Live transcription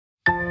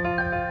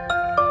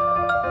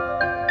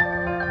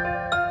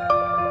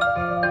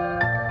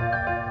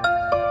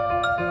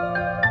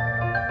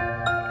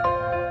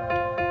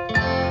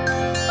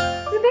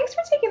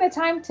taking the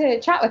time to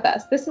chat with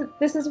us.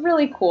 This is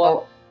really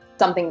cool.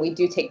 Something we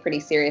do take pretty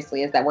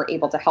seriously is that we're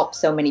able to help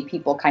so many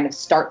people kind of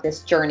start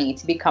this journey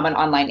to become an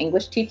online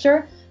English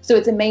teacher. So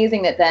it's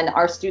amazing that then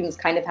our students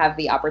kind of have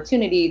the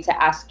opportunity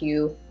to ask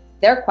you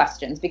their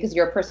questions because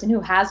you're a person who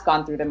has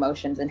gone through the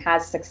motions and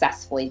has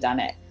successfully done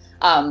it.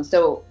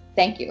 So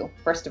thank you,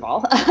 first of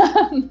all.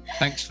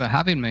 Thanks for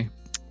having me.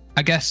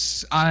 I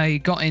guess I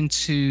got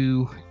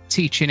into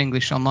teaching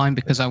English online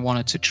because I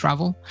wanted to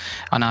travel,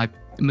 and I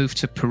moved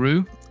to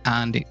Peru,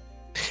 and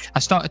I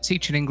started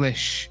teaching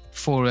English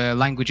for a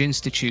language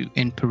institute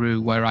in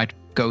Peru where I'd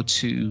go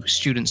to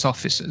students'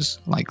 offices,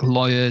 like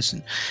lawyers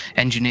and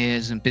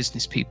engineers and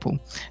business people,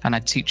 and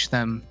I'd teach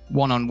them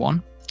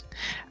one-on-one.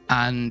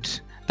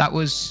 And that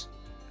was,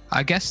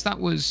 I guess that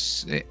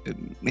was, it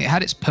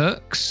had its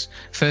perks.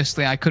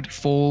 Firstly, I could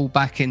fall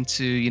back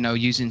into,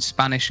 using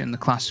Spanish in the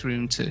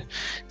classroom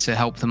to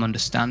help them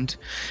understand.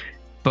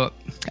 But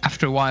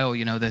after a while,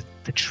 the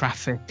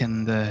traffic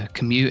and the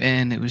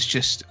commuting, it was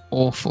just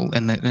awful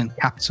in the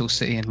capital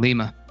city in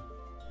Lima.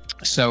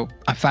 So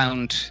I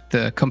found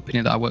the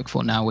company that I work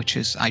for now, which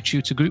is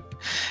iTutor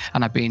Group,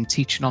 and I've been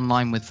teaching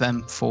online with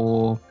them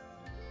for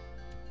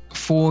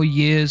 4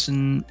 years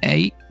and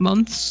 8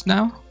 months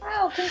now.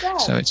 Wow,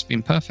 congrats. So it's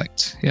been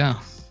perfect, yeah.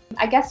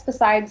 I guess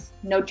besides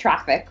no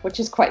traffic, which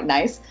is quite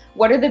nice,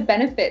 what are the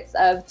benefits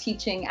of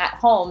teaching at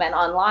home and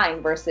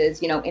online versus,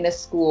 in a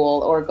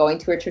school or going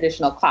to a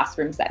traditional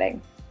classroom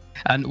setting?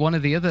 And one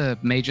of the other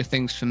major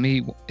things for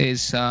me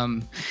is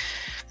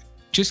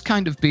just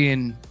kind of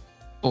being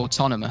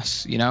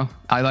autonomous,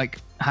 I like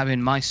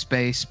having my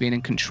space, being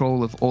in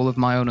control of all of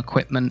my own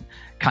equipment,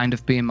 kind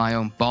of being my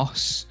own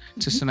boss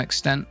to some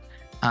extent.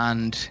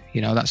 And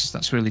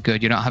that's really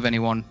good. You don't have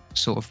anyone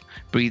sort of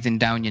breathing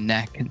down your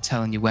neck and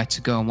telling you where to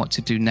go and what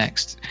to do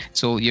next.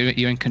 It's all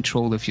you're in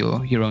control of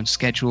your own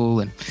schedule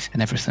and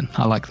everything.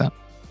 I like that.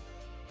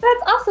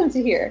 That's awesome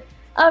to hear.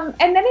 And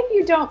then if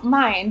you don't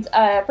mind,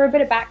 for a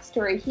bit of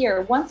backstory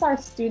here, once our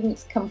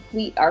students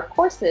complete our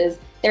courses,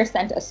 they're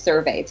sent a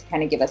survey to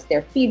kind of give us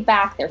their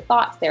feedback, their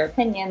thoughts, their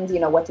opinions,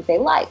 what did they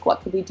like?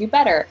 What could we do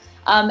better?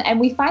 And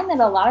we find that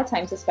a lot of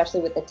times, especially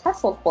with the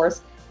TESOL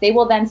course, they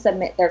will then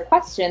submit their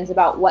questions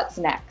about what's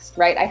next,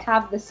 right? I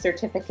have this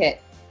certificate.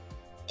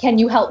 Can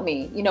you help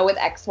me, with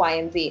X, Y,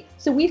 and Z?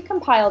 So we've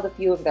compiled a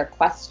few of their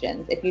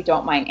questions, if you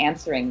don't mind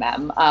answering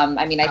them.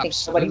 I think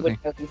somebody would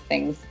know these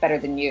things better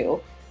than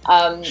you.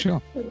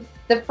 Sure.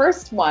 The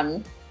first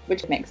one,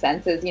 which makes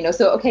sense, is,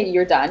 so, okay,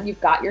 you're done.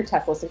 You've got your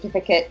TESOL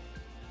certificate.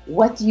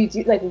 What do you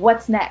do? Like,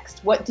 what's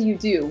next? What do you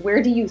do?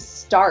 Where do you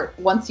start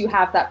once you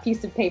have that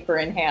piece of paper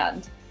in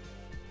hand?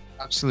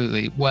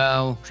 Absolutely.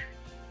 Well,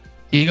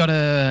 you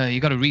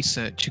gotta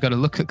research. You gotta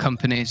look at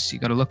companies. You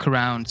gotta look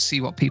around,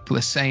 see what people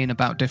are saying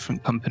about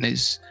different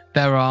companies.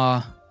 There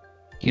are,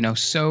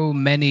 so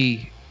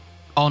many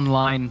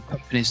online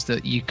companies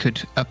that you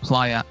could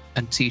apply at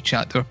and teach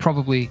at. There are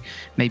probably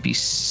maybe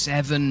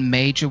 7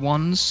 major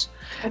ones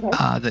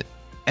that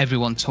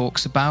everyone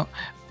talks about,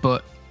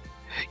 but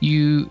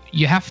you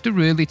have to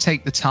really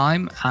take the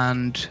time.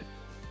 And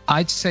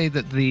I'd say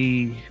that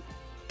the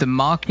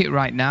market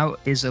right now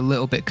is a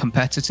little bit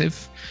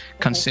competitive,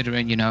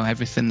 considering,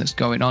 everything that's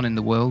going on in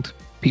the world.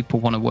 People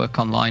want to work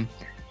online.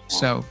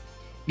 So,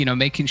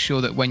 making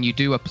sure that when you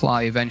do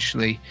apply,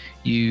 eventually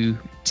you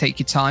take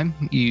your time,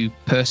 you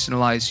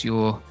personalize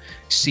your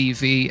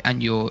CV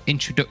and your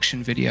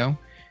introduction video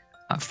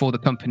for the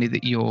company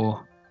that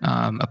you're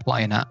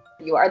applying at.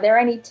 Are there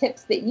any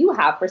tips that you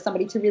have for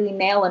somebody to really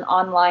nail an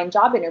online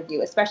job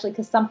interview, especially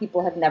because some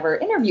people have never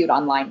interviewed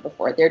online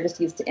before? They're just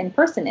used to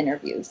in-person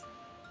interviews.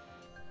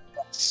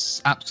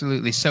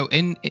 Absolutely. So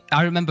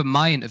I remember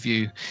my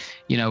interview,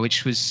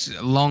 which was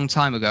a long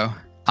time ago.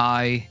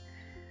 I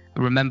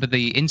remember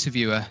the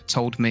interviewer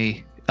told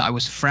me that I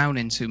was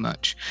frowning too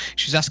much.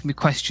 She was asking me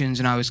questions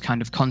and I was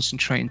kind of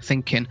concentrating,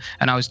 thinking,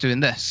 and I was doing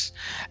this.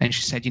 And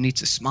she said, you need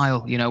to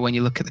smile, when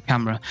you look at the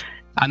camera.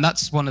 And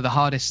that's one of the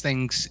hardest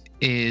things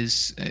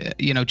is,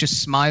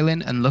 just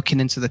smiling and looking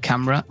into the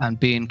camera and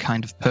being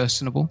kind of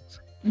personable.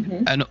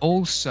 Mm-hmm. And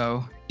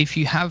also, if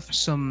you have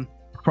some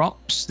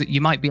props that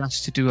you might be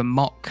asked to do a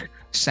mock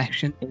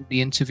session in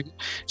the interview.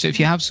 So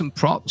if you have some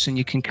props and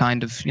you can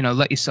kind of,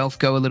 let yourself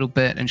go a little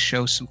bit and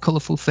show some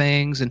colorful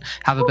things and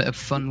have a bit of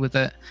fun with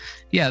it,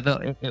 it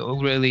will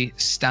really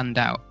stand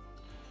out.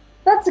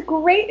 That's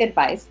great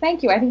advice.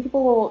 Thank you. I think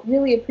people will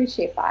really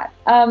appreciate that.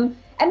 And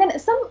then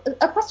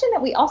a question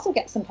that we also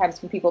get sometimes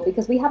from people,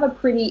 because we have a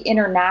pretty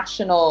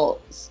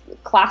international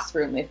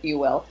classroom, if you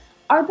will.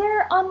 Are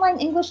there online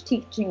English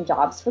teaching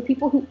jobs for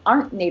people who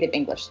aren't native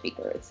English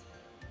speakers?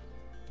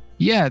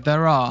 Yeah,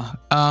 there are.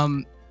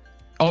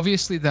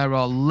 Obviously, there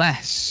are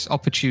less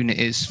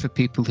opportunities for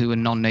people who are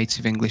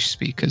non-native English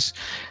speakers.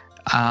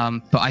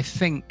 But I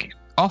think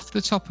off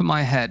the top of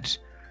my head,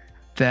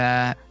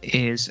 there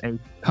is a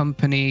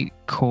company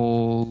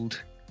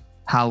called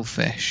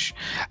Palfish.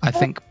 I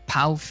think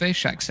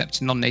Palfish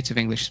accepts non-native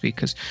English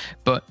speakers,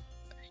 but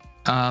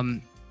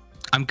I'm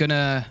going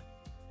to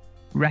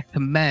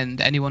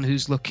recommend anyone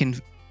who's looking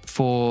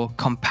for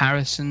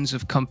comparisons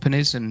of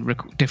companies and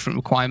different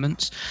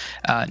requirements.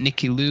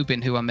 Nikki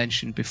Lubin, who I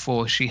mentioned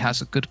before, she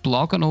has a good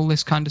blog on all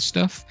this kind of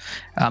stuff.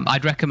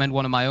 I'd recommend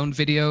one of my own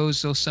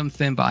videos or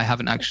something, but I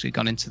haven't actually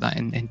gone into that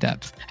in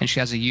depth. And she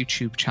has a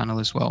YouTube channel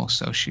as well,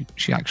 so she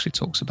actually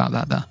talks about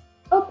that there.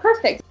 Oh,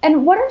 perfect.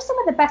 And what are some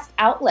of the best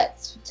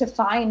outlets to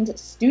find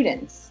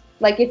students?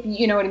 Like, if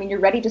you know what I mean, you're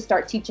ready to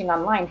start teaching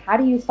online, how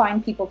do you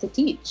find people to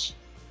teach?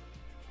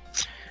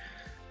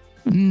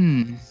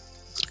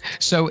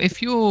 So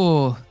if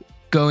you're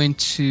going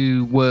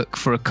to work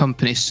for a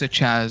company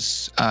such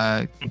as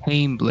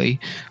Cambly,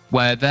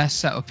 where their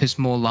setup is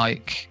more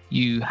like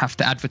you have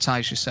to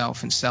advertise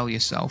yourself and sell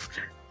yourself,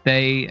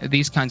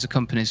 these kinds of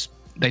companies,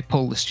 they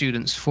pull the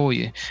students for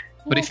you.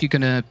 But if you're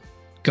going to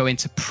go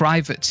into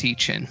private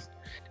teaching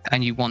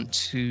and you want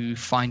to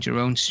find your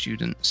own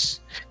students,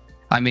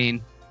 I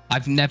mean,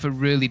 I've never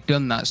really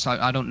done that, so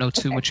I don't know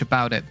too much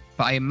about it.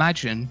 But I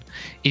imagine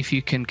if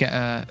you can get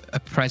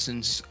a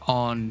presence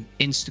on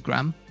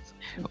Instagram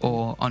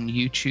or on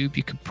YouTube,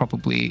 you could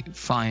probably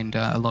find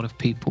a lot of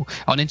people.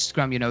 On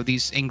Instagram, you know,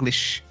 these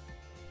English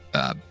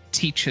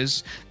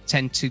teachers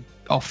tend to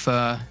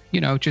offer,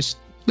 you know, just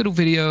little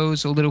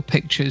videos or little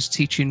pictures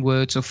teaching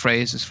words or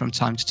phrases from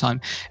time to time.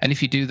 And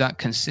if you do that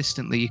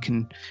consistently, you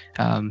can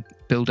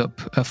build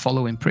up a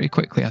following pretty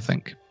quickly, I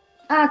think.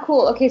 Ah,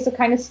 cool. Okay, so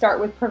kind of start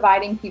with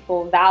providing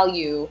people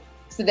value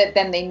so that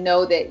then they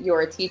know that you're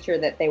a teacher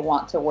that they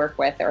want to work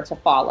with or to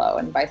follow,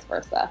 and vice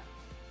versa.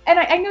 And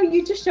I know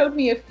you just showed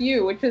me a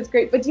few, which was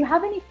great, but do you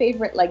have any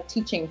favorite like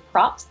teaching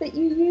props that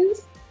you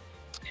use?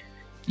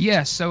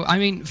 Yeah, so I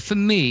mean, for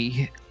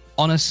me,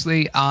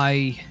 honestly,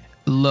 I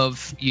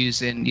love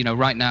using, you know,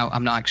 right now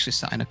I'm not actually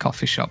sat in a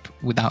coffee shop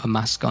without a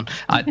mask on.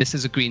 This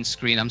is a green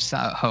screen. I'm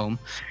sat at home.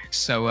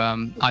 So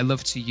I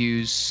love to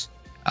use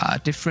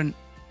different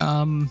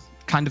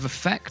kind of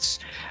effects.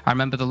 I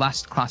remember the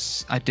last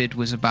class I did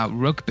was about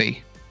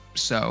rugby.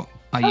 So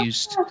I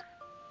used,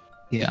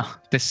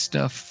 this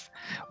stuff.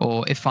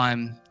 Or if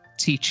I'm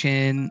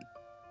teaching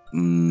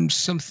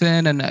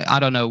something and I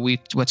don't know,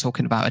 we're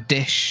talking about a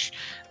dish,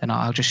 then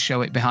I'll just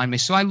show it behind me.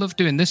 So I love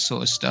doing this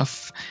sort of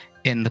stuff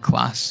in the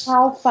class.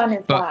 How fun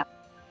is that?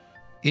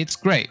 It's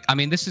great. I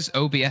mean, this is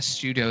OBS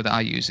Studio that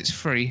I use. It's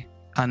free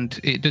and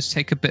it does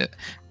take a bit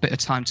of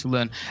time to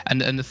learn.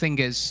 And the thing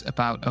is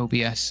about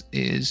OBS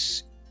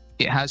is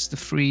it has the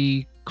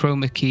free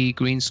chroma key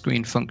green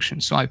screen function.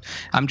 So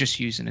I'm just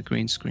using a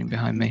green screen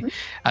behind me.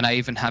 And I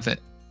even have it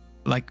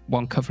like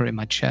one cover in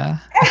my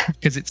chair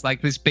because it's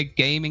like this big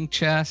gaming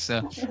chair.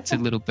 So it's a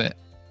little bit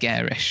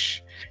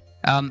garish.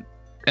 And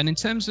in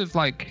terms of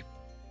like,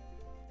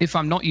 if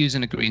I'm not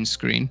using a green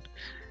screen,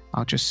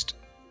 I'll just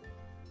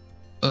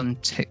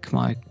untick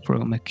my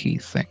chroma key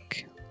thing.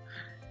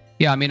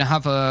 Yeah, I mean, I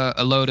have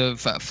a load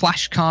of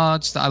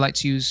flashcards that I like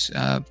to use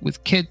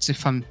with kids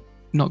if I'm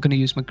not going to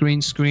use my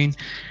green screen.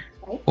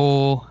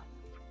 Or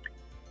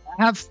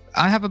I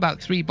have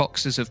about 3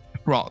 boxes of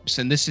props,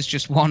 and this is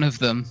just one of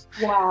them.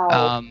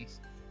 Wow.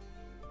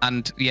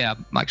 And yeah,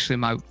 actually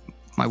my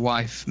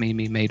wife,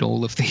 Mimi, made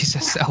all of these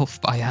herself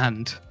by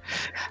hand.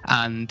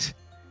 And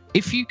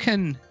if you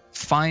can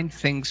find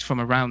things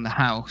from around the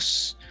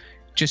house,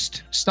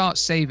 just start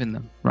saving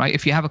them, right?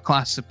 If you have a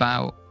class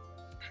about,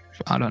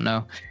 I don't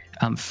know,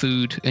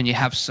 food, and you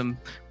have some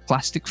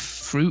plastic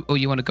fruit, or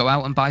you want to go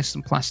out and buy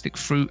some plastic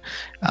fruit,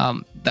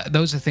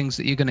 those are things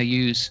that you're going to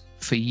use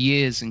for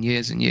years and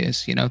years and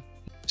years, you know?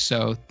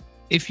 So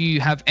if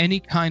you have any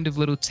kind of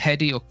little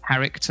teddy or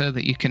character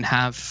that you can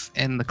have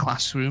in the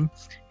classroom,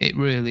 it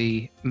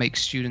really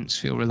makes students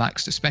feel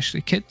relaxed,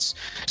 especially kids.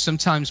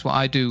 Sometimes what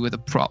I do with a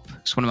prop,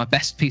 it's one of my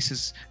best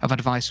pieces of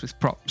advice with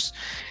props,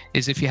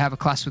 is if you have a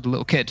class with a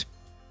little kid,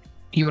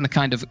 you want to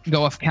kind of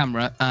go off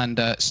camera and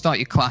start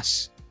your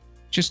class.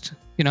 Just,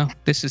 you know,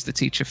 this is the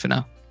teacher for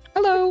now.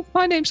 Hello,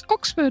 my name's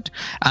Oxford.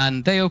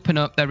 And they open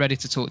up, they're ready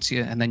to talk to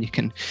you. And then you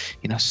can,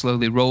 you know,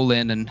 slowly roll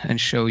in and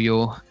show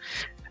your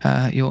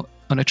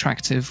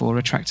unattractive or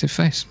attractive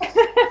face.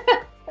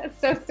 That's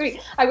so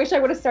sweet. I wish I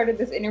would have started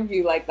this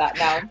interview like that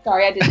now. I'm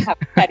sorry I didn't have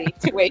Teddy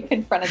to wave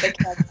in front of the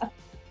camera.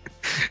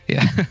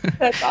 Yeah.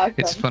 That's awesome.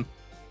 It's fun.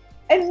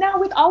 And now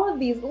with all of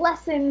these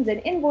lessons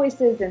and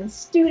invoices and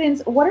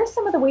students, what are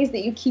some of the ways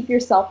that you keep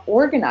yourself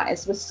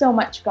organized with so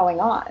much going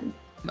on?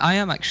 I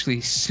am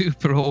actually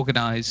super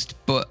organized,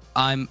 but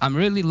I'm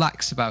really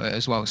lax about it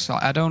as well. So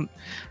I don't,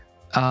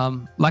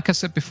 like I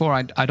said before,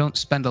 I don't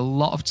spend a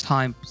lot of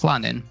time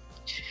planning.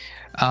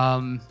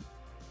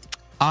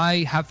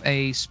 I have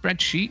a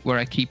spreadsheet where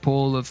I keep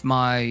all of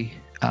my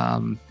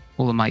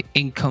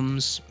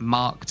incomes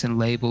marked and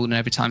labeled, and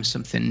every time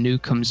something new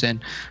comes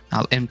in,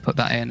 I'll input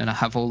that in, and I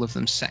have all of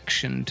them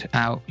sectioned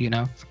out, you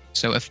know.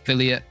 So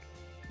affiliate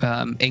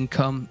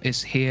income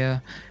is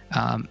here,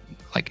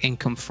 like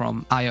income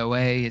from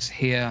IOA is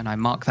here, and I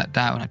mark that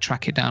down, I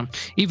track it down,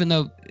 even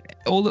though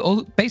all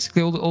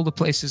the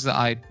places that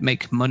I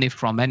make money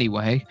from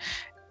anyway,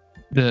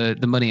 the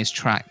money is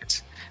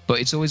tracked. but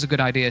it's always a good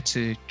idea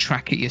to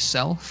track it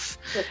yourself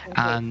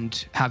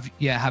and have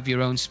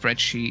your own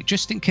spreadsheet,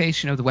 just in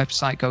case, the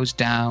website goes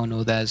down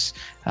or there's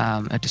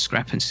a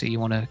discrepancy you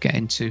want to get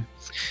into.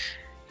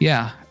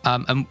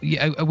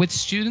 With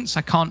students,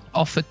 I can't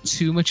offer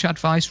too much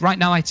advice. Right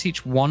now, I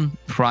teach one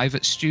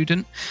private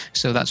student,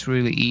 so that's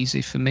really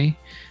easy for me.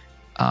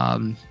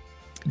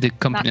 The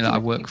company that I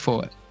work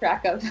for.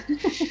 Track of.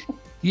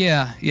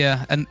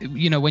 Yeah. And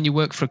when you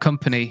work for a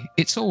company,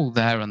 it's all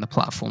there on the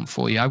platform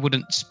for you. I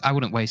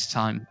wouldn't waste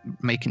time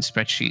making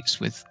spreadsheets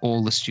with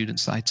all the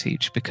students I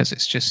teach, because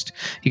it's just,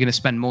 you're going to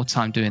spend more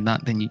time doing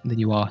that than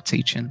you are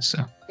teaching. So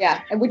yeah,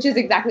 and which is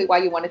exactly why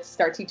you wanted to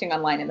start teaching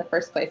online in the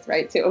first place,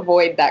 right? To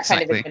avoid that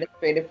kind of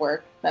administrative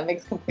work. That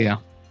makes complete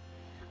sense.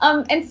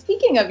 And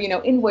speaking of,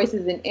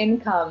 invoices and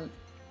income,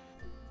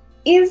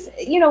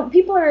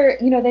 people are,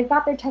 they've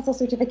got their TESOL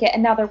certificate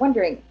and now they're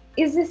wondering,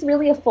 is this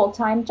really a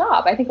full-time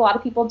job? I think a lot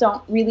of people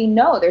don't really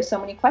know. There's so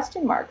many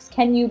question marks.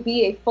 Can you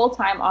be a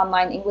full-time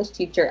online English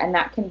teacher and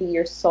that can be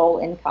your sole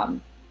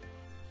income?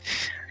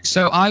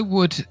 So I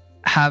would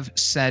have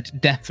said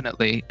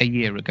definitely a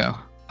year ago.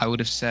 I would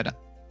have said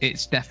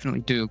it's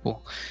definitely doable.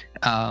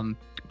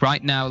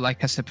 Right now,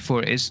 like I said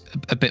before, it is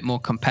a bit more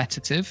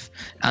competitive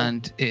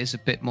and it is a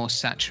bit more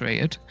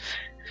saturated.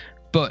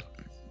 But,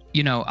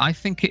 I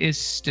think it is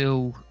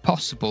still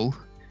possible.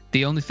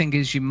 The only thing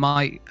is you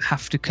might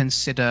have to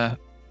consider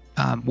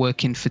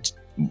working for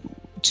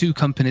two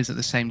companies at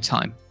the same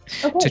time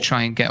to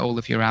try and get all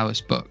of your hours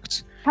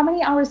booked. How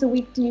many hours a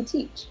week do you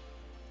teach?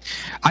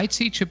 I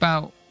teach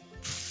about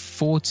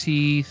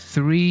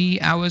 43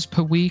 hours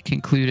per week,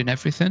 including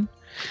everything.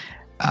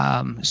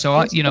 So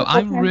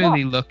I'm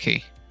really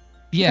lucky.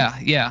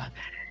 Yeah.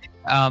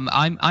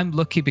 I'm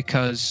lucky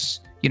because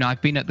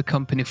I've been at the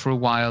company for a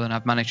while and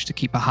I've managed to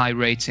keep a high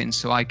rating,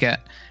 so I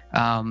get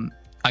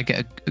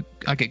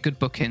good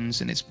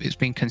bookings, and it's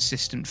been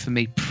consistent for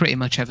me pretty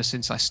much ever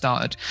since I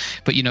started.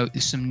 But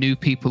there's some new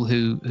people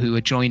who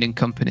are joining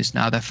companies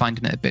now. They're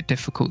finding it a bit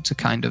difficult to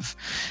kind of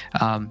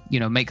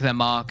make their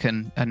mark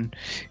and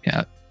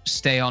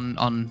stay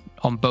on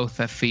both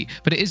their feet.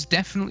 But it is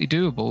definitely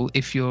doable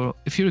if you're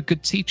a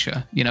good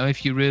teacher.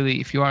 If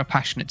you are a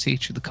passionate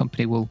teacher, the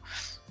company will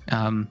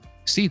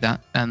see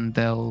that and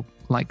they'll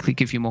likely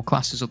give you more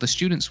classes, or the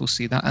students will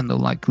see that and they'll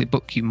likely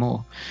book you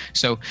more.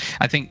 So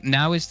I think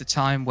now is the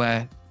time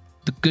where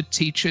the good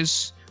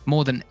teachers,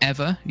 more than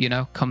ever,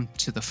 come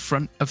to the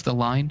front of the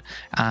line,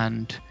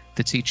 and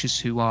the teachers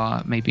who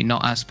are maybe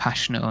not as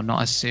passionate or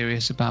not as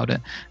serious about it,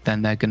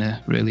 then they're going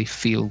to really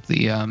feel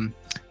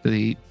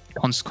the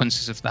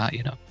consequences of that.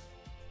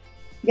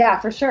 Yeah,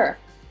 for sure.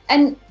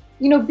 And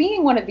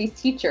being one of these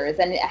teachers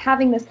and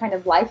having this kind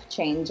of life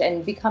change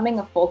and becoming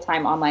a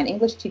full-time online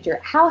English teacher,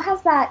 how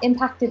has that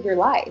impacted your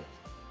life?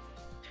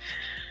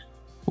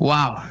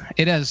 Wow,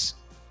 it has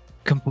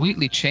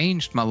completely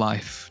changed my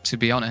life, to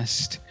be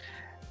honest.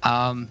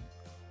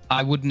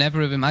 I would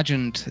never have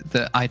imagined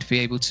that I'd be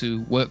able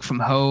to work from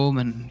home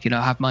and,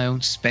 have my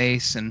own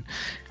space. And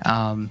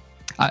I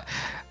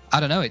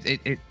don't know,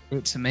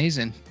 it's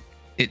amazing.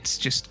 It's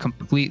just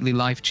completely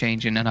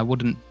life-changing, and I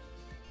wouldn't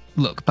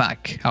look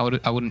back.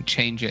 I wouldn't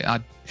change it.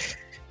 I'd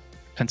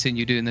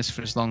continue doing this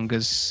for as long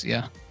as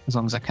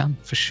I can,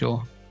 for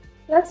sure.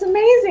 That's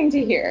amazing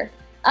to hear.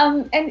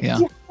 And do you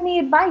have any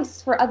advice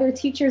for other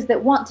teachers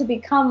that want to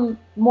become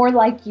more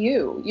like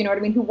you? You know what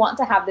I mean? Who want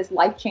to have this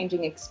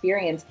life-changing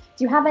experience?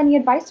 Do you have any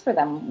advice for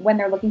them when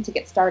they're looking to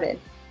get started?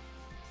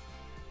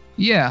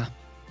 Yeah,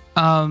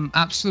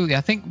 absolutely.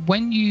 I think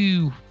when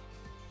you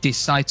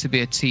decide to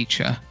be a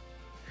teacher,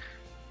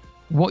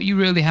 what you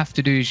really have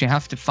to do is you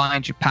have to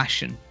find your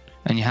passion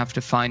and you have to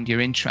find your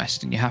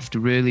interest, and you have to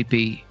really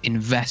be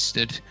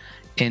invested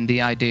in the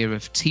idea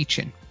of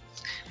teaching.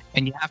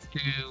 And you have to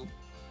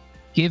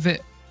give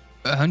it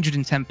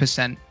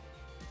 110%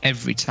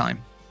 every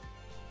time.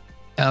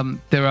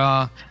 There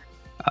are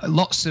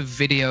lots of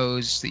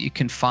videos that you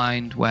can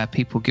find where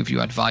people give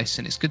you advice,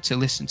 and it's good to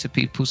listen to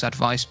people's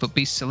advice, but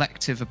be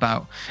selective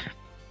about,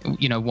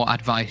 what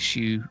advice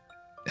you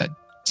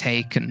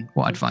take and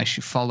what advice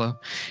you follow,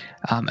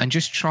 and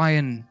just try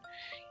and,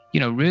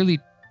 really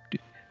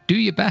do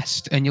your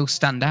best, and you'll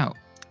stand out.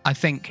 I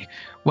think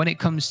when it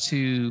comes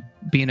to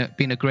being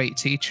a great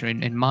teacher,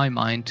 in my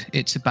mind,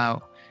 it's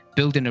about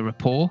building a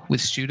rapport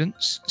with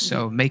students.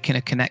 So making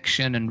a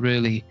connection and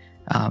really,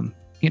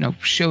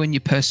 showing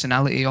your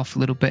personality off a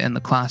little bit in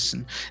the class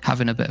and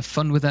having a bit of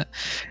fun with it.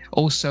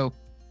 Also,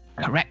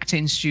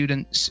 correcting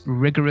students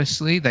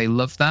rigorously. They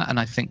love that.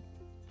 And I think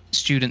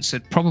students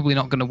are probably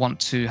not going to want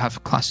to have a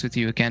class with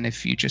you again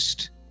if you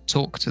just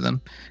talk to them,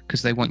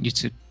 because they want you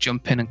to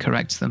jump in and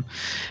correct them.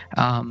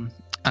 And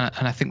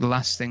I think the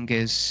last thing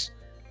is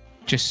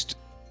just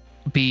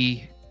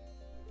be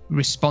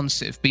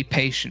responsive, be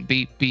patient,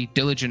 be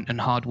diligent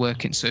and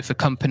hardworking. So if a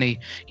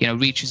company,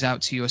 reaches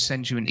out to you or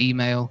sends you an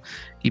email,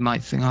 you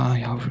might think,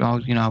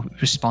 I'll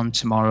respond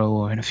tomorrow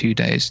or in a few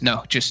days.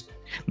 No, just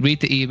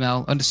read the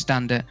email,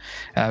 understand it,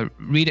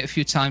 read it a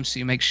few times so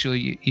you make sure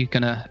you're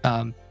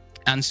gonna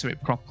answer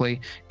it properly,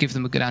 give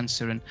them a good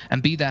answer,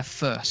 and be there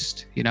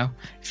first. You know,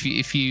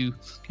 if you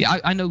yeah,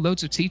 I know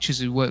loads of teachers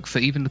who work for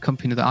even the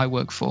company that I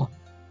work for.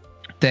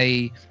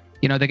 They,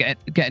 you know, they get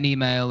an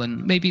email,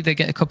 and maybe they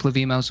get a couple of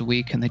emails a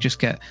week, and they just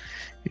get,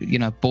 you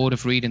know, bored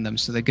of reading them,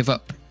 so they give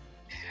up.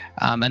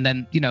 And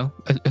then, you know,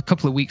 a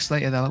couple of weeks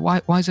later, they're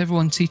like, why is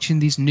everyone teaching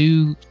these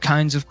new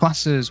kinds of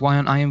classes? Why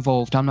aren't I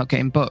involved? I'm not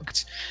getting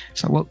booked.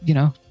 So, well, you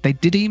know, they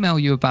did email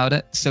you about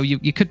it. So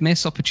you could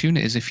miss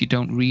opportunities if you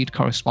don't read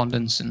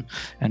correspondence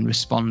and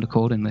respond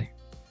accordingly.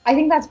 I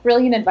think that's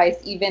brilliant advice,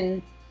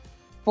 even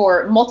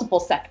for multiple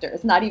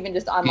sectors, not even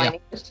just online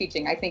English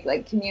teaching. I think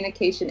like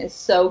communication is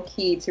so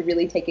key to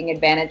really taking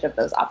advantage of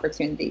those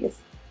opportunities.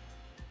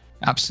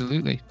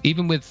 Absolutely.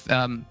 Even with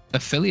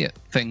affiliate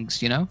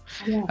things, you know,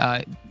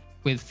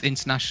 with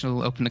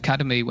International Open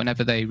Academy,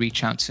 whenever they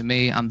reach out to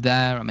me, I'm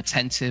there, I'm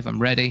attentive, I'm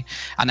ready.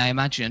 And I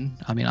imagine,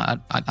 I mean,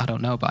 I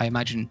don't know, but I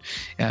imagine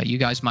you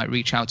guys might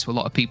reach out to a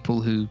lot of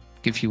people who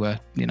give you a,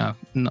 you know,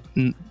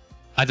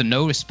 either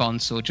no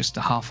response or just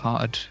a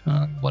half-hearted,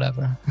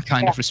 whatever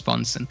kind of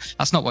response. And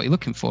that's not what you're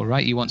looking for,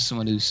 right? You want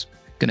someone who's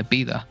going to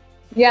be there.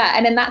 Yeah.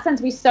 And in that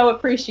sense, we so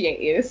appreciate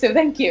you. So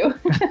thank you.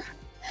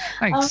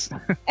 Thanks.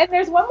 And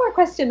there's one more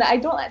question that I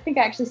don't think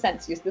I actually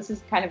sent to you. So this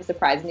is kind of a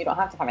surprise and you don't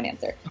have to have an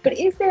answer. But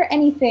is there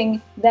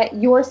anything that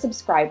your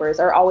subscribers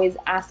are always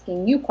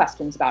asking you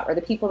questions about, or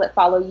the people that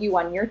follow you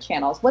on your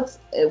channels? What's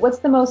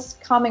the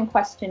most common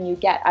question you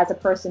get as a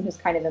person who's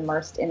kind of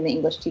immersed in the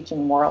English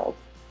teaching world?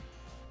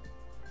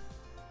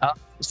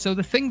 So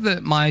the thing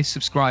that my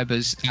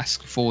subscribers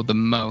ask for the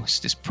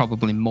most is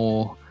probably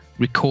more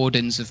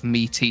recordings of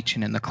me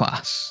teaching in the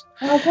class.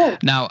 Okay.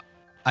 Now,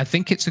 I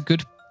think it's a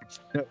good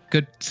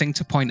thing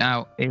to point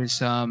out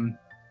is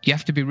you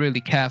have to be really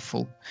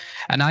careful.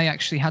 And I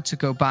actually had to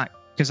go back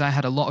because I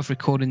had a lot of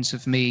recordings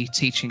of me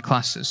teaching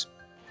classes.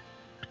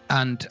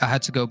 And I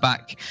had to go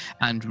back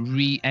and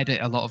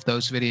re-edit a lot of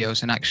those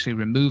videos and actually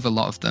remove a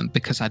lot of them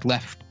because I'd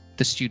left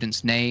the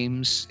students'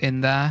 names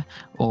in there,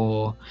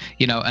 or,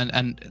 you know,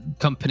 and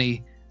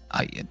company,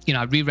 I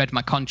reread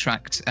my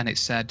contract and it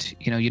said,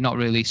 you know, you're not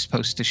really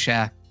supposed to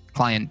share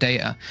client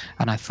data.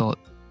 And I thought,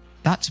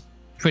 that's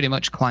pretty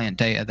much client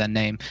data, their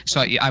name.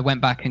 So I went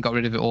back and got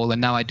rid of it all,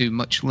 and now I do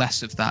much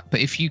less of that.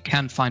 But if you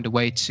can find a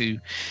way to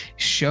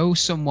show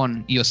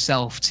someone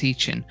yourself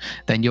teaching,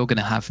 then you're going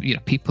to have, you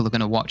know, people are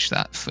going to watch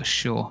that for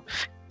sure.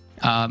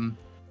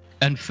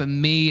 And for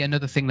me,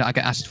 another thing that I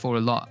get asked for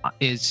a lot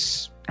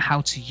is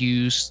how to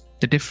use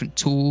the different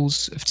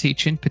tools of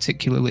teaching,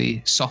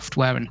 particularly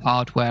software and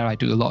hardware. I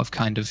do a lot of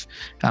kind of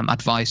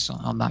advice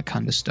on that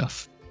kind of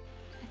stuff.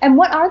 And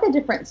what are the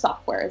different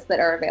softwares that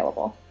are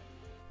available?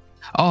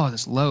 Oh,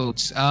 there's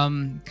loads.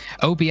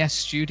 OBS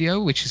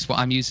Studio, which is what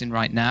I'm using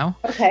right now.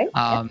 Okay.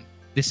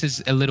 This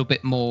is a little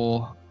bit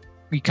more,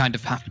 you kind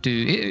of have to,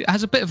 it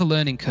has a bit of a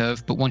learning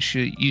curve, but once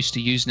you're used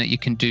to using it, you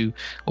can do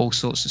all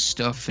sorts of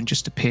stuff and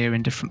just appear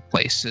in different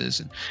places.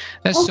 And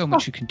there's so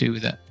much you can do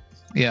with it.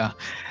 Yeah.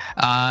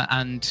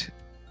 And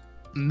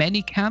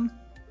Manycam,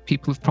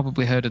 people have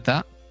probably heard of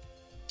that.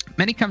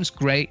 Manycam's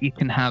great. You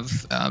can have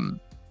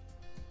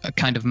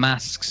kind of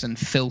masks and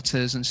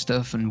filters and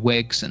stuff and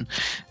wigs, and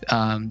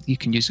you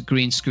can use a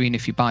green screen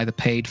if you buy the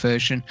paid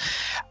version.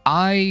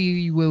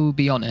 I will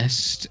be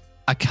honest,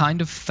 I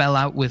kind of fell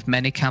out with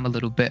Manycam a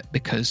little bit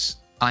because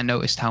I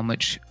noticed how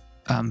much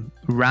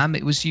RAM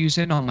it was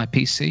using on my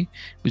PC. It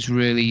was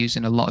really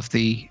using a lot of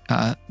the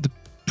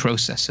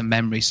processor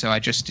memory, so I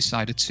just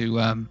decided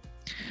to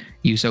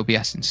use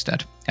OBS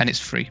instead, and it's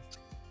free.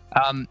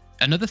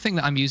 Another thing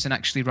that I'm using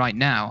actually right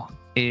now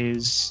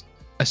is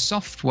a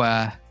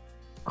software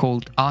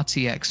called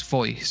RTX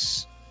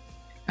Voice,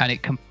 and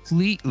it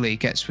completely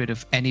gets rid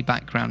of any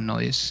background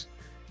noise.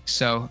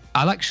 So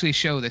I'll actually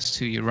show this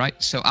to you, right?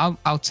 So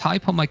I'll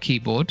type on my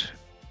keyboard,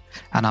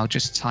 and I'll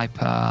just type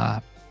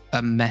a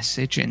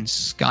message in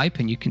Skype,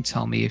 and you can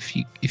tell me if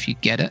you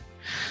get it.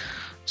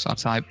 So I'll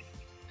type,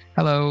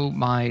 "Hello,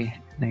 my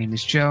name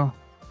is Joe,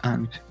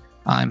 and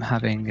I'm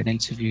having an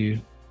interview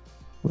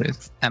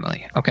with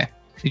Emily." Okay.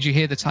 Did you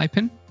hear the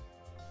typing?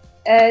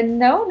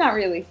 No, not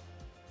really.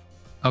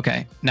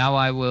 Okay. Now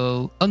I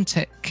will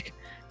untick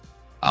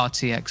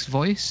RTX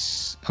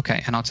Voice.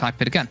 Okay, and I'll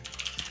type it again.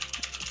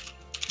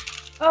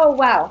 Oh,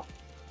 wow.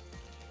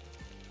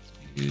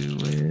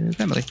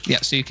 With Emily. Yeah,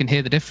 so you can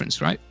hear the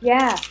difference, right?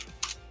 Yeah.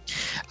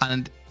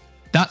 And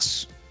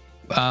that's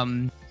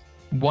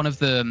one of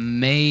the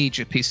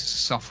major pieces of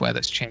software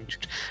that's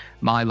changed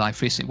my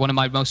life recently. One of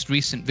my most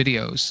recent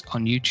videos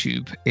on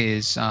YouTube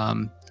is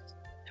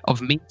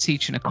of me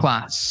teaching a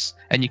class,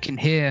 and you can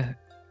hear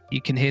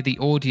the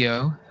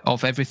audio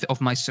of everything,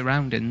 of my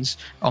surroundings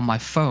on my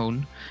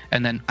phone,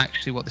 and then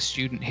actually what the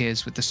student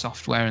hears with the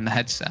software and the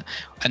headset.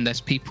 And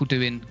there's people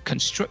doing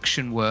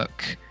construction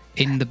work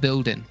in the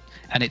building,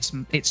 and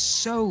it's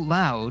so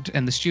loud,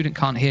 and the student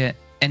can't hear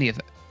any of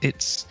it.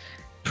 It's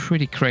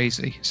pretty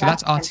crazy. So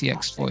that's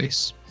RTX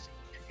Voice.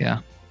 Yeah.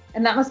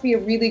 And that must be a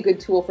really good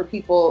tool for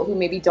people who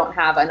maybe don't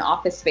have an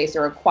office space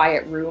or a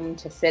quiet room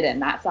to sit in.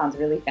 That sounds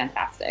really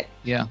fantastic.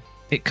 Yeah.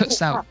 It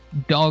cuts out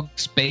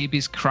dogs,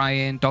 babies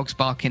crying, dogs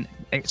barking.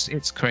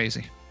 It's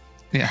crazy.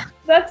 Yeah.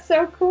 That's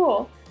so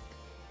cool.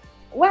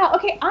 Wow.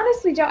 Okay.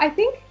 Honestly, Joe, I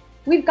think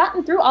we've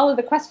gotten through all of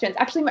the questions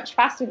actually much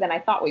faster than I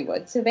thought we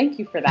would. So thank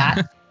you for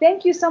that.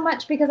 Thank you so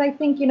much, because I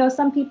think,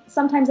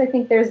 sometimes I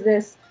think there's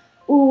this,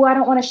 ooh, I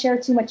don't want to share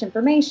too much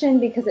information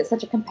because it's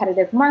such a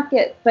competitive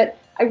market. But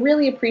I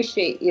really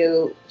appreciate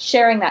you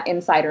sharing that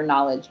insider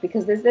knowledge,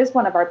 because this is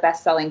one of our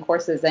best-selling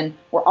courses, and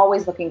we're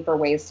always looking for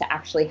ways to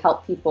actually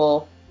help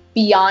people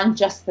beyond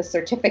just the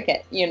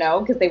certificate,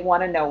 because they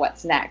want to know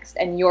what's next.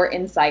 And your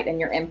insight and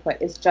your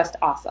input is just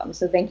awesome.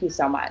 So thank you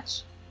so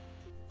much.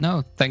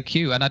 No, thank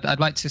you. And I'd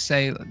like to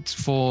say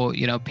for,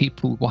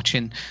 people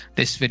watching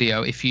this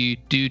video, if you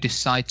do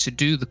decide to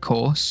do the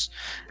course,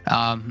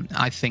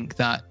 I think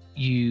that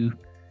you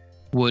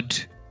would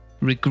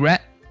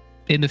regret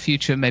in the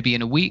future, maybe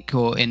in a week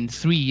or in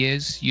 3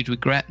 years, you'd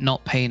regret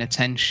not paying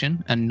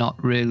attention and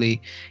not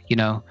really,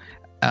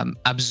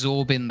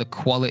 absorbing the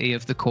quality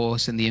of the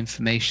course and the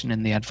information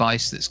and the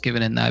advice that's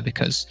given in there.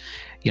 Because,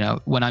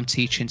 when I'm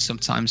teaching,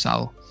 sometimes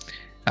I'll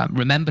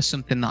remember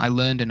something that I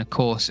learned in a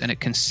course, and it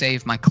can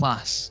save my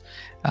class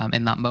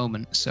in that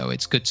moment. So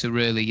it's good to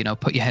really,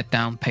 put your head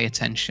down, pay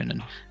attention,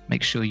 and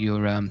make sure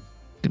you're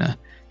gonna,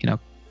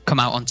 come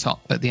out on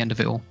top at the end of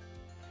it all.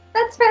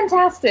 That's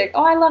fantastic.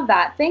 Oh, I love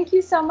that. Thank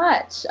you so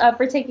much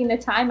for taking the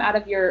time out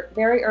of your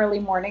very early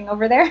morning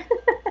over there.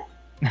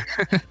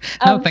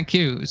 No, thank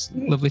you. It was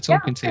lovely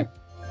talking to you.